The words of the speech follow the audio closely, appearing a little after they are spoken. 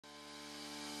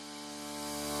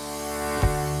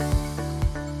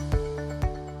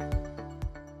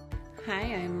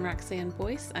I'm Roxanne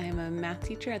Boyce. I am a math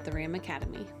teacher at the Ram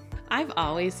Academy. I've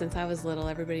always, since I was little,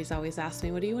 everybody's always asked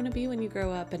me, what do you want to be when you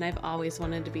grow up? And I've always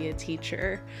wanted to be a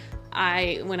teacher.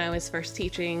 When I was first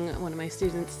teaching, one of my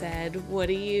students said, what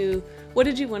did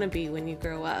you want to be when you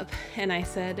grow up? And I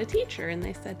said, a teacher. And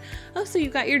they said, oh, so you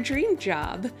got your dream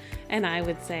job. And I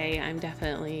would say, I'm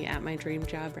definitely at my dream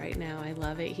job right now. I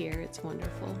love it here. It's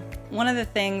wonderful. One of the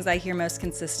things I hear most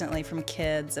consistently from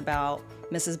kids about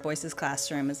Mrs. Boyce's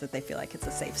classroom is that they feel like it's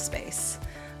a safe space.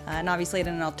 And obviously at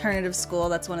an alternative school,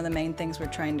 that's one of the main things we're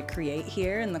trying to create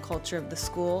here in the culture of the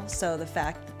school. So the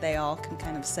fact that they all can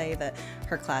kind of say that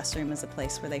her classroom is a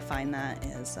place where they find that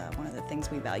is one of the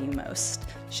things we value most.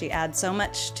 She adds so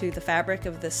much to the fabric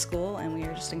of this school, and we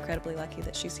are just incredibly lucky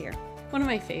that she's here. One of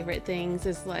my favorite things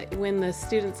is like when the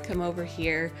students come over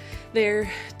here,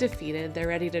 they're defeated, they're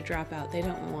ready to drop out, they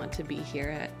don't want to be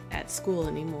here at school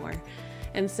anymore.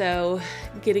 And so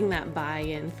getting that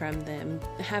buy-in from them,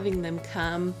 having them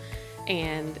come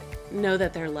and know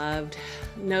that they're loved,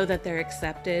 know that they're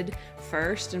accepted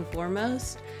first and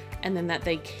foremost, and then that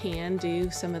they can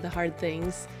do some of the hard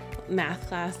things. Math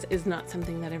class is not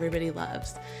something that everybody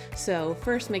loves. So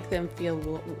first make them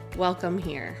feel welcome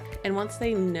here. And once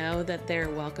they know that they're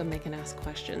welcome, they can ask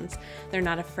questions. They're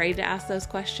not afraid to ask those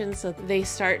questions, so they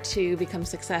start to become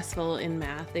successful in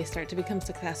math. They start to become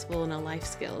successful in life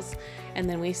skills. And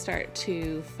then we start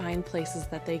to find places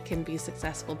that they can be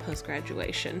successful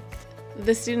post-graduation.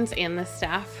 The students and the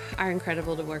staff are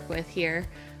incredible to work with here.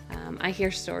 I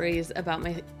hear stories about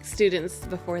my students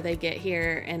before they get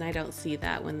here, and I don't see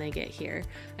that when they get here.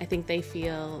 I think they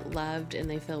feel loved and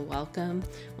they feel welcome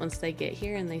once they get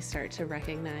here, and they start to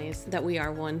recognize that we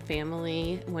are one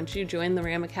family. Once you join the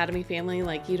Ram Academy family,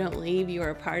 like, you don't leave, you are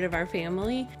a part of our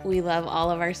family. We love all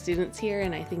of our students here,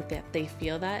 and I think that they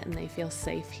feel that and they feel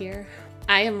safe here.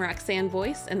 I am Roxanne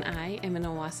Boyce, and I am an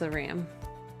Owasso Ram.